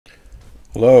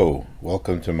Hello,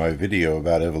 welcome to my video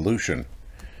about evolution.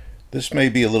 This may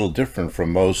be a little different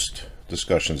from most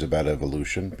discussions about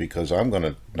evolution because I'm going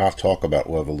to not talk about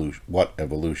what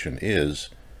evolution is,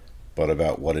 but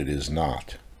about what it is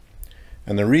not.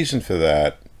 And the reason for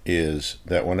that is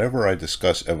that whenever I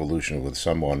discuss evolution with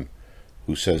someone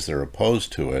who says they're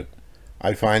opposed to it,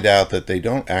 I find out that they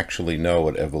don't actually know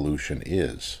what evolution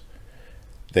is.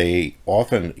 They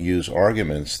often use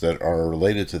arguments that are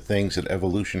related to things that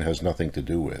evolution has nothing to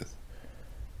do with.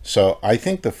 So I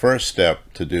think the first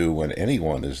step to do when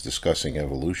anyone is discussing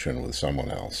evolution with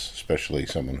someone else, especially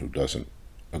someone who doesn't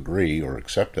agree or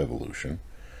accept evolution,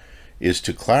 is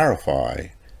to clarify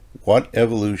what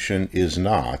evolution is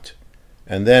not,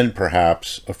 and then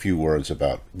perhaps a few words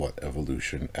about what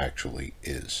evolution actually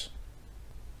is.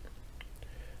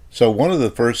 So one of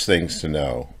the first things to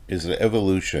know is that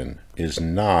evolution is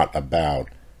not about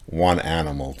one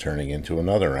animal turning into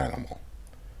another animal.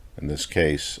 In this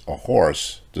case, a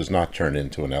horse does not turn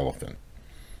into an elephant.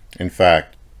 In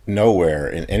fact, nowhere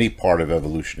in any part of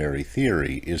evolutionary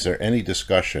theory is there any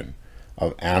discussion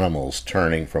of animals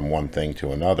turning from one thing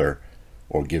to another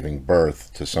or giving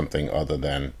birth to something other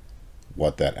than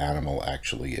what that animal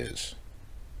actually is.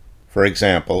 For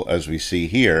example, as we see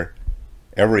here,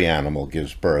 every animal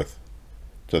gives birth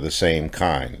to the same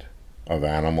kind of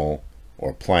animal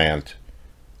or plant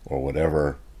or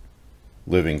whatever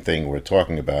living thing we're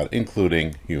talking about,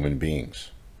 including human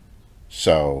beings.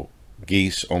 So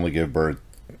geese only give birth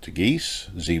to geese,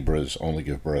 zebras only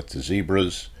give birth to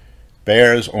zebras,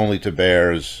 bears only to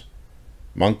bears,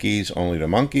 monkeys only to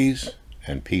monkeys,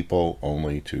 and people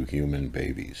only to human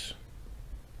babies.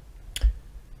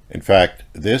 In fact,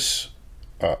 this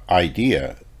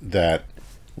idea that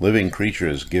living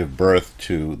creatures give birth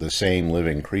to the same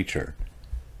living creature,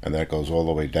 and that goes all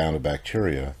the way down to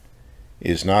bacteria,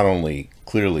 is not only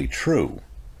clearly true,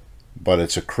 but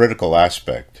it's a critical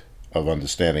aspect of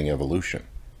understanding evolution.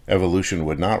 Evolution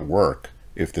would not work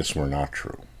if this were not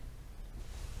true.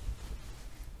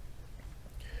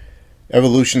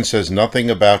 Evolution says nothing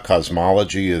about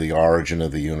cosmology or the origin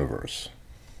of the universe.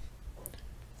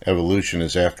 Evolution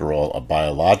is, after all, a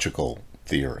biological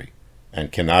theory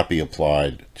and cannot be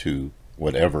applied to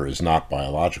whatever is not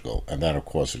biological, and that of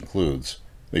course includes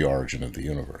the origin of the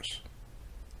universe.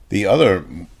 The other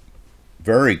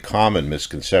very common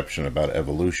misconception about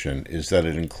evolution is that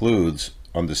it includes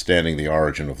understanding the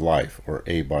origin of life, or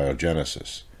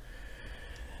abiogenesis.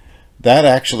 That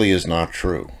actually is not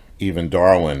true. Even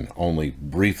Darwin only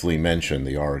briefly mentioned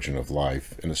the origin of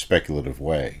life in a speculative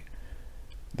way.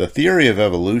 The theory of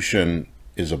evolution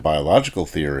is a biological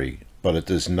theory, but it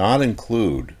does not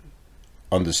include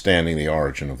understanding the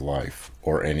origin of life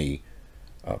or any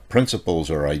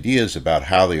principles or ideas about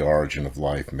how the origin of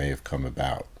life may have come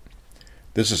about.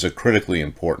 This is a critically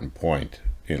important point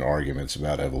in arguments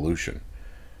about evolution.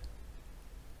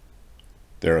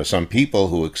 There are some people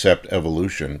who accept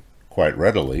evolution quite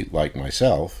readily, like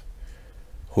myself,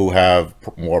 who have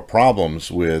more problems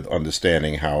with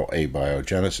understanding how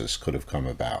abiogenesis could have come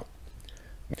about.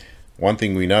 One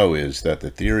thing we know is that the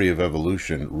theory of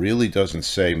evolution really doesn't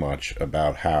say much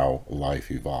about how life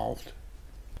evolved,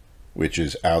 which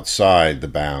is outside the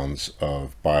bounds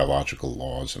of biological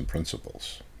laws and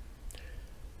principles.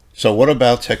 So what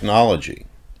about technology?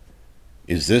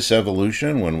 Is this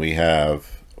evolution when we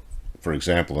have, for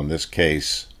example, in this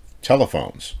case,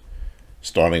 telephones,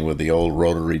 starting with the old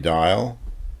rotary dial,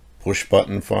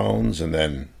 push-button phones, and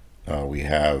then we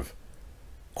have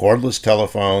cordless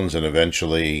telephones, and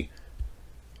eventually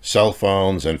cell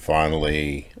phones, and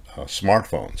finally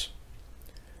smartphones.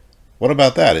 What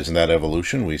about that? Isn't that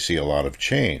evolution? We see a lot of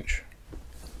change.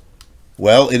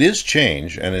 Well, it is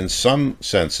change, and in some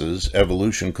senses,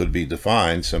 evolution could be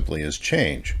defined simply as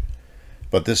change.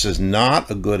 But this is not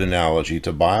a good analogy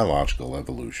to biological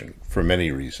evolution for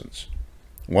many reasons.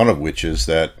 One of which is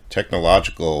that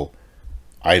technological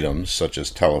items, such as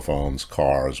telephones,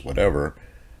 cars, whatever,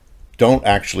 don't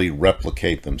actually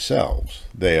replicate themselves.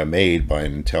 They are made by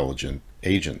an intelligent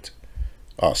agent,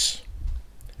 us.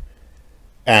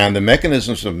 And the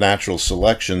mechanisms of natural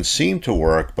selection seem to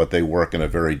work, but they work in a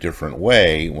very different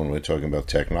way when we're talking about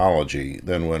technology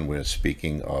than when we're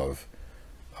speaking of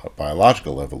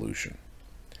biological evolution.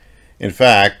 In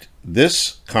fact,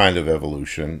 this kind of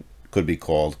evolution could be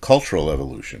called cultural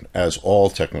evolution, as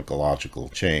all technological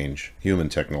change, human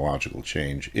technological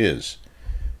change, is.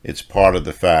 It's part of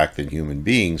the fact that human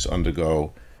beings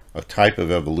undergo a type of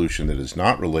evolution that is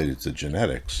not related to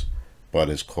genetics,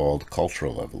 but is called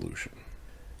cultural evolution.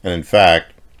 And in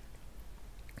fact,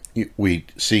 we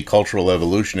see cultural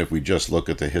evolution if we just look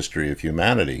at the history of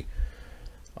humanity.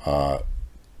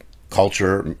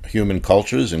 human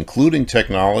cultures, including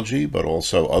technology, but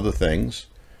also other things,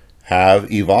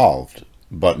 have evolved,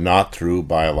 but not through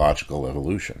biological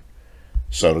evolution.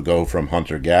 So to go from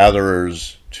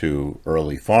hunter-gatherers to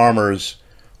early farmers,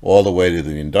 all the way to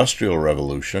the Industrial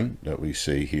Revolution that we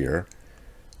see here,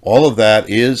 all of that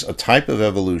is a type of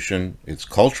evolution. It's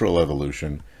cultural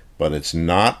evolution, but it's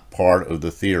not part of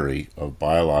the theory of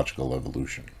biological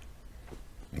evolution.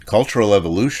 Cultural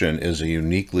evolution is a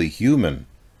uniquely human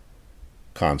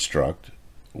construct.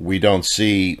 We don't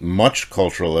see much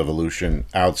cultural evolution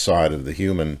outside of the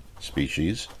human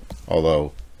species,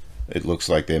 although it looks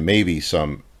like there may be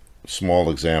some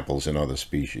small examples in other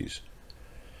species.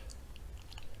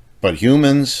 But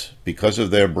humans, because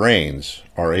of their brains,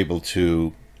 are able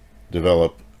to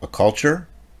develop a culture,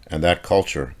 and that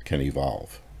culture can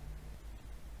evolve.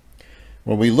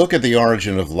 When we look at the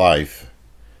origin of life,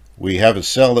 we have a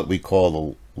cell that we call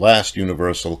the last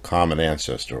universal common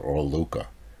ancestor, or LUCA.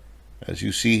 As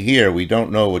you see here, we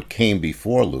don't know what came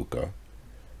before LUCA,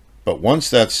 but once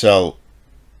that cell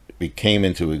came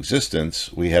into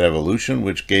existence, we had evolution,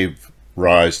 which gave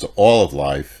rise to all of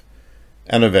life,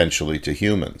 and eventually to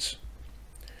humans.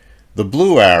 The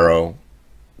blue arrow,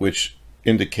 which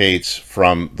indicates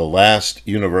from the last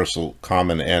universal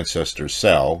common ancestor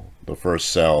cell, the first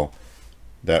cell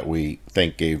that we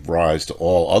think gave rise to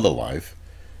all other life,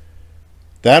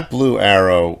 that blue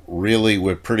arrow, really,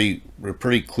 we're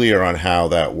pretty clear on how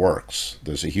that works.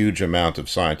 There's a huge amount of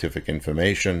scientific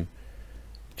information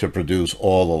to produce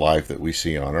all the life that we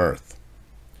see on Earth.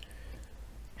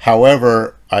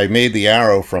 However, I made the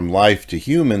arrow from life to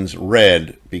humans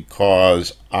red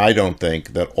because I don't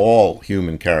think that all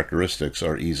human characteristics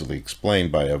are easily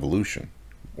explained by evolution,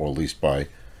 or at least by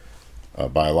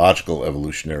biological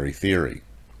evolutionary theory.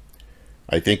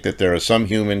 I think that there are some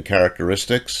human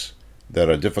characteristics that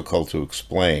are difficult to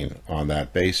explain on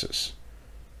that basis.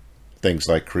 Things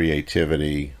like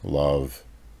creativity, love,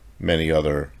 many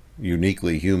other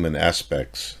uniquely human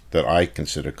aspects that I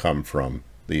consider come from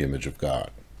the image of God.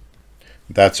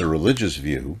 That's a religious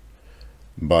view,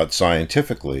 but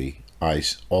scientifically, I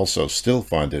also still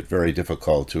find it very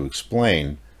difficult to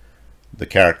explain the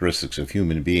characteristics of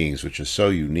human beings, which is so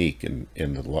unique in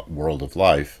the world of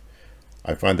life.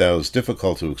 I find that it was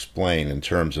difficult to explain in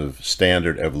terms of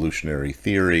standard evolutionary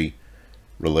theory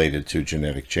related to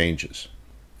genetic changes,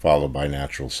 followed by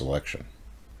natural selection.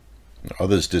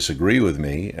 Others disagree with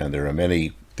me, and there are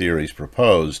many theories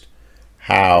proposed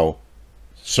how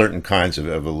certain kinds of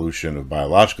evolution, of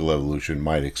biological evolution,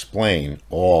 might explain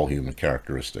all human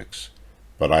characteristics,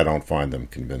 but I don't find them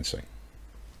convincing.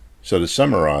 So to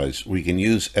summarize, we can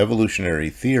use evolutionary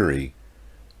theory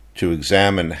to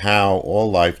examine how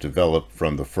all life developed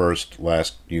from the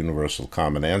last universal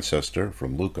common ancestor,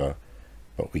 from LUCA,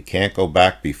 but we can't go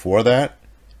back before that,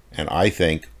 and I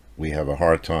think we have a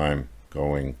hard time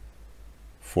going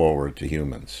forward to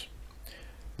humans.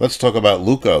 Let's talk about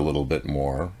LUCA a little bit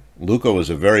more. LUCA was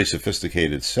a very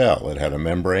sophisticated cell. It had a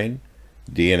membrane,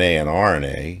 DNA and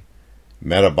RNA,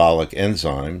 metabolic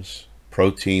enzymes,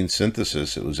 protein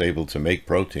synthesis. It was able to make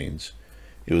proteins.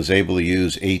 It was able to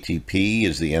use ATP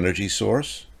as the energy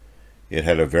source. It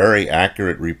had a very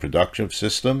accurate reproductive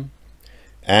system,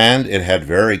 and it had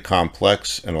very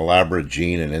complex and elaborate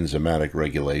gene and enzymatic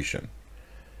regulation.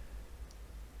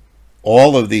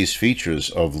 All of these features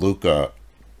of LUCA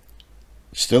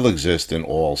still exist in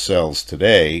all cells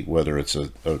today, whether it's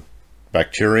a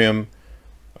bacterium,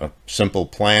 a simple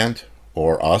plant,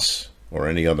 or us, or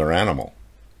any other animal.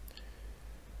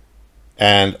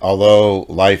 And although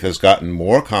life has gotten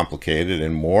more complicated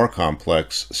and more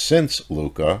complex since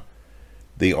LUCA,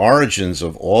 the origins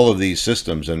of all of these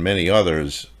systems and many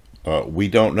others, we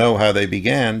don't know how they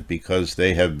began because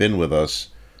they have been with us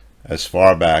as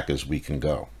far back as we can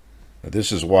go.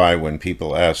 This is why when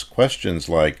people ask questions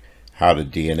like, how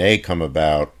did DNA come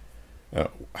about?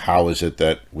 How is it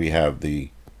that we have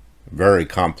the very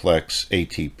complex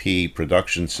ATP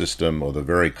production system or the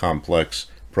very complex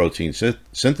protein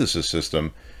synthesis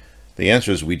system? The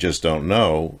answer is we just don't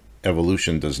know.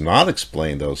 Evolution does not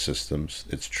explain those systems.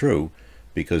 It's true,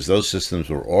 because those systems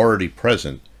were already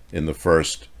present in the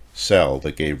first cell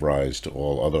that gave rise to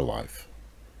all other life.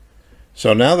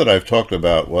 So now that I've talked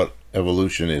about what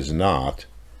evolution is not,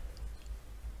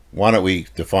 why don't we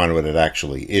define what it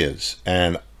actually is?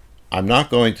 And I'm not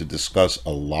going to discuss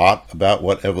a lot about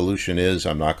what evolution is.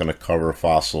 I'm not going to cover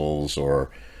fossils or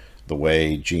the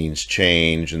way genes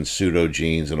change and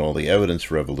pseudogenes and all the evidence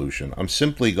for evolution. I'm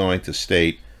simply going to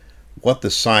state what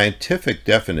the scientific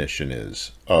definition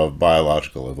is of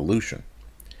biological evolution.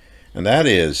 And that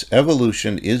is,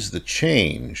 evolution is the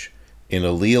change in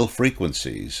allele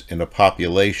frequencies in a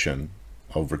population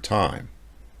over time.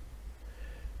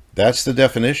 That's the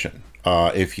definition.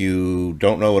 If you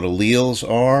don't know what alleles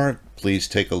are, please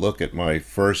take a look at my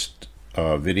first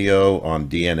video on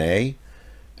DNA,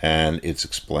 and it's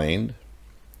explained.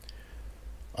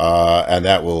 And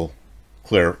that will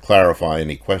clarify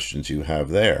any questions you have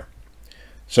there.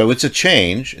 So it's a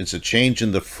change. It's a change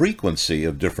in the frequency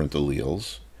of different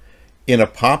alleles in a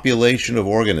population of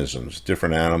organisms,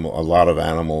 different animal, a lot of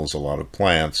animals, a lot of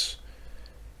plants,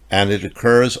 and it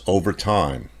occurs over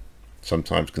time,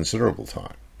 sometimes considerable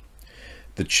time.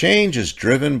 The change is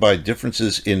driven by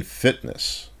differences in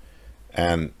fitness,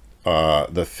 and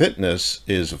the fitness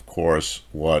is, of course,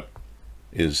 what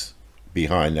is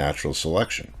behind natural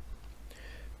selection.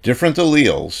 Different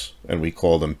alleles, and we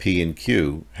call them P and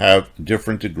Q, have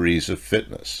different degrees of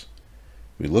fitness.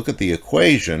 We look at the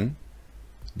equation.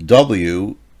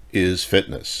 W is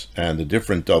fitness, and the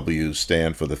different W's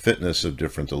stand for the fitness of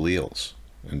different alleles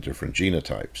and different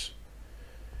genotypes.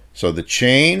 So the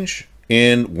change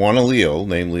in one allele,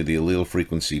 namely the allele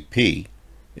frequency P,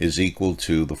 is equal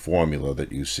to the formula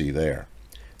that you see there.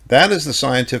 That is the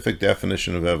scientific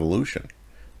definition of evolution.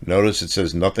 Notice it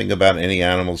says nothing about any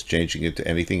animals changing into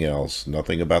anything else,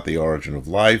 nothing about the origin of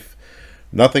life,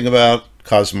 nothing about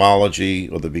cosmology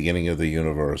or the beginning of the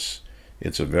universe.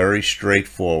 It's a very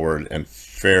straightforward and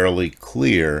fairly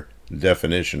clear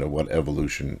definition of what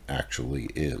evolution actually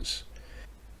is.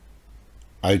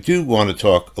 I do want to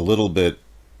talk a little bit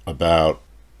about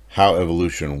how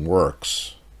evolution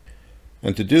works.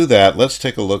 And to do that, let's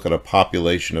take a look at a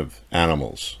population of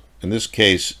animals. In this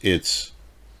case, it's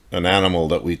an animal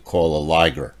that we call a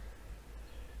liger.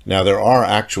 Now, there are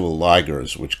actual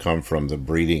ligers which come from the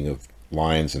breeding of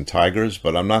lions and tigers,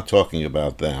 but I'm not talking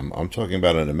about them. I'm talking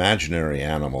about an imaginary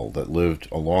animal that lived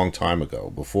a long time ago,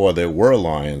 before there were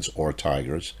lions or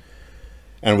tigers.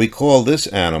 And we call this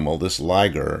animal, this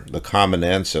liger, the common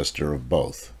ancestor of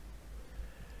both.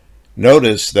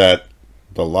 Notice that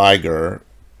the liger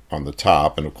on the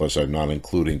top, and of course I'm not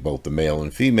including both the male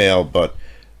and female, but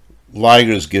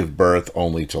ligers give birth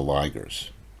only to ligers.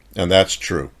 And that's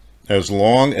true. As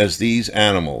long as these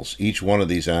animals, each one of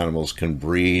these animals, can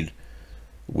breed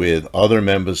with other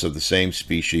members of the same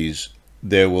species,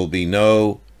 there will be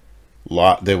no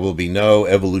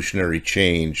evolutionary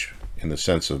change in the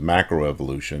sense of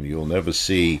macroevolution. You'll never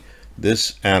see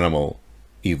this animal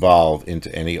evolve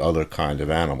into any other kind of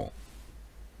animal.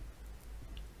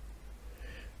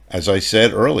 As I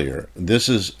said earlier, this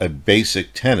is a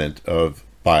basic tenet of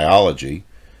biology.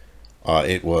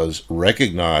 It was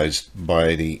recognized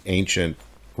by the ancient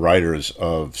writers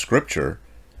of Scripture,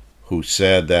 who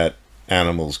said that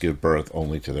animals give birth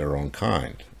only to their own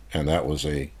kind, and that was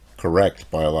a correct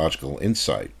biological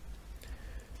insight.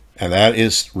 And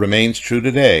that remains true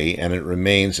today, and it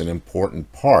remains an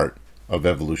important part of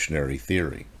evolutionary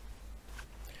theory.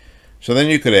 So then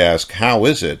you could ask, how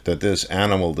is it that this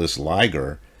animal, this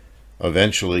liger,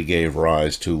 eventually gave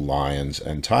rise to lions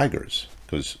and tigers?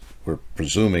 Because we're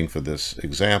presuming for this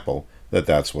example that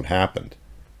that's what happened.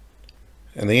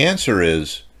 And the answer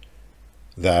is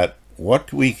that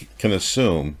what we can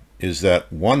assume is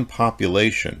that one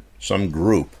population, some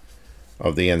group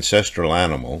of the ancestral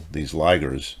animal, these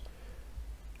ligers,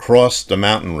 crossed a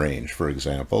mountain range, for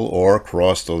example, or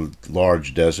crossed a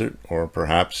large desert, or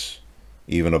perhaps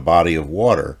even a body of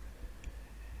water,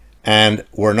 and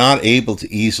were not able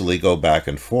to easily go back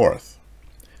and forth.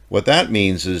 What that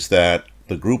means is that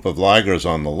the group of ligers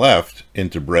on the left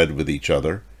interbred with each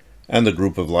other, and the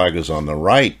group of ligers on the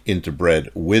right interbred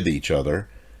with each other,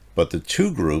 but the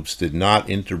two groups did not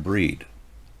interbreed.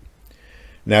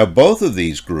 Now, both of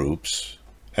these groups,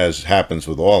 as happens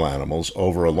with all animals,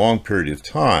 over a long period of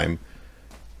time,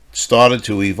 started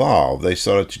to evolve. They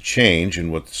started to change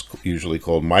in what's usually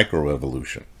called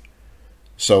microevolution.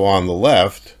 So on the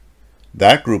left,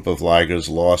 that group of ligers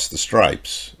lost the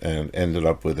stripes and ended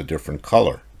up with a different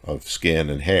color of skin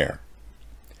and hair.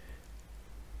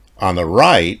 On the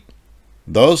right,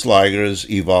 those ligers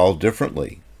evolved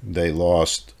differently. They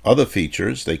lost other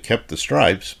features. They kept the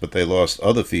stripes, but they lost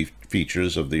other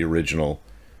features of the original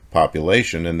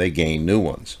population, and they gained new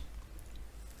ones.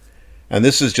 And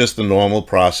this is just the normal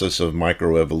process of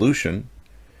microevolution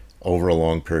over a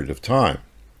long period of time.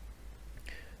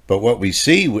 But what we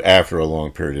see after a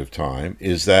long period of time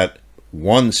is that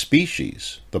one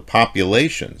species, the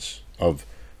populations of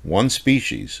one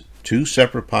species, two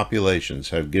separate populations,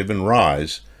 have given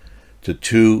rise to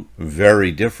two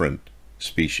very different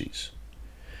species.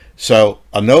 So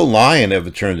no lion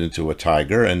ever turned into a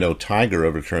tiger, and no tiger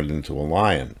ever turned into a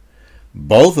lion.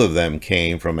 Both of them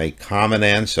came from a common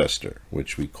ancestor,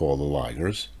 which we call the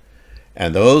ligers,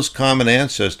 And those common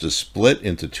ancestors split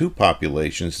into two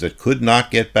populations that could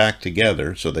not get back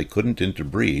together, so they couldn't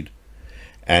interbreed,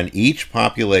 and each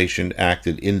population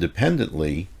acted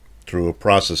independently through a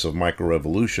process of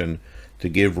microevolution to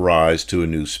give rise to a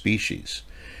new species.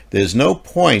 There's no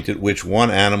point at which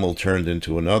one animal turned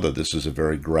into another. This is a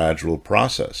very gradual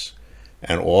process.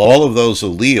 And all of those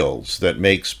alleles that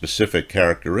make specific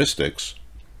characteristics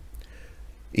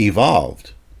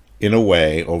evolved in a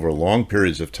way over long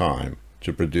periods of time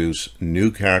to produce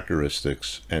new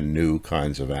characteristics and new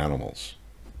kinds of animals.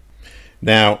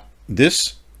 Now,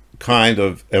 this kind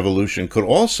of evolution could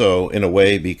also, in a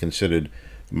way, be considered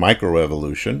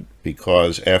microevolution,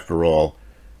 because, after all,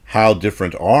 how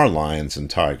different are lions and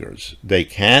tigers? They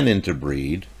can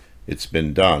interbreed. It's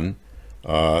been done.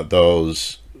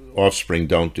 Those offspring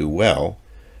don't do well,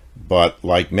 but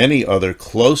like many other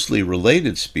closely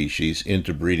related species,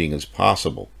 interbreeding is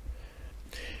possible.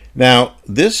 Now,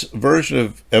 this version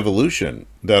of evolution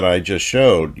that I just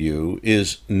showed you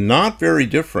is not very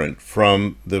different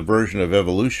from the version of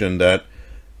evolution that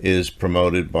is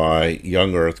promoted by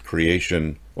young Earth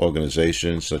creation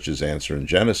organizations such as Ancestor and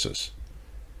Genesis.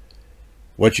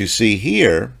 What you see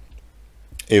here,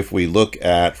 if we look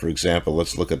at, for example,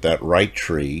 let's look at that right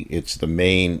tree, it's the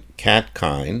main cat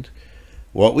kind.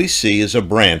 What we see is a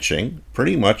branching,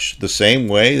 pretty much the same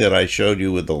way that I showed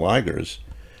you with the ligers.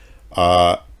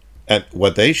 And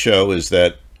what they show is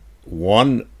that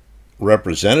one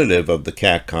representative of the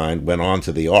cat kind went on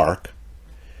to the ark,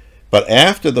 but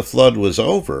after the flood was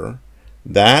over,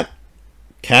 that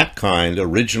cat kind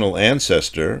original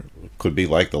ancestor, could be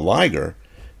like the liger,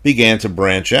 began to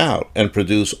branch out and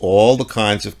produce all the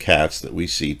kinds of cats that we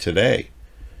see today.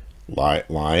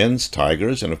 Lions,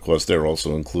 tigers, and of course they're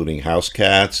also including house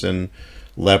cats and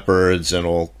leopards and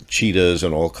all cheetahs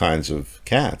and all kinds of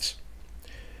cats.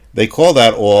 They call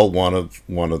that all one of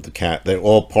the cat. They're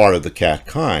all part of the cat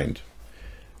kind.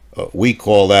 We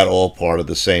call that all part of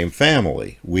the same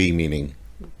family. We meaning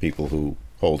people who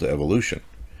hold to evolution.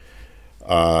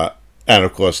 And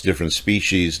of course, different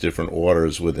species, different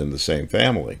orders within the same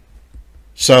family.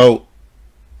 So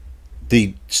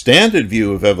the standard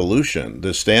view of evolution,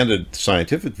 the standard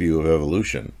scientific view of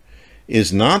evolution,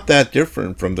 is not that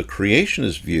different from the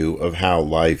creationist view of how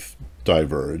life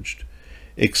diverged,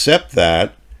 except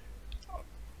that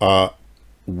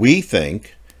we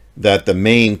think that the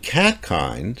main cat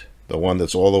kind, the one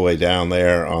that's all the way down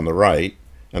there on the right,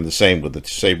 and the same with the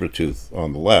saber-tooth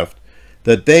on the left,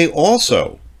 that they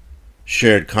also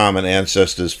shared common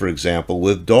ancestors, for example,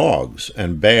 with dogs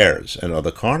and bears and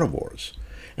other carnivores.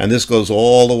 And this goes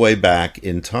all the way back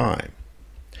in time.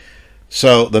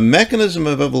 So the mechanism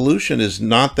of evolution is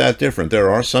not that different. There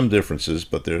are some differences,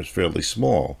 but they're fairly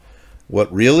small.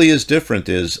 What really is different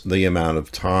is the amount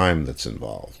of time that's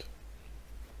involved.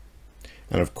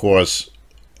 And of course,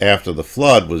 after the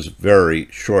flood was a very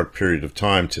short period of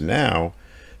time to now,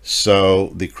 so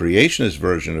the creationist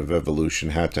version of evolution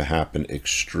had to happen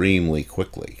extremely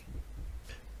quickly.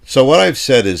 So what I've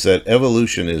said is that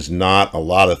evolution is not a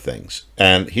lot of things.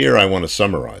 And here I want to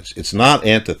summarize. It's not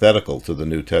antithetical to the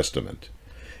New Testament.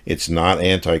 It's not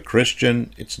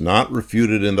anti-Christian. It's not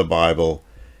refuted in the Bible.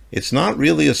 It's not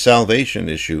really a salvation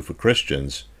issue for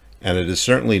Christians, and it is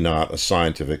certainly not a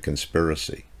scientific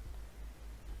conspiracy.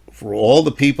 For all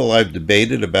the people I've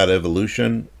debated about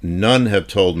evolution, none have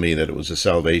told me that it was a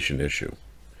salvation issue.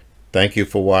 Thank you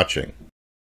for watching.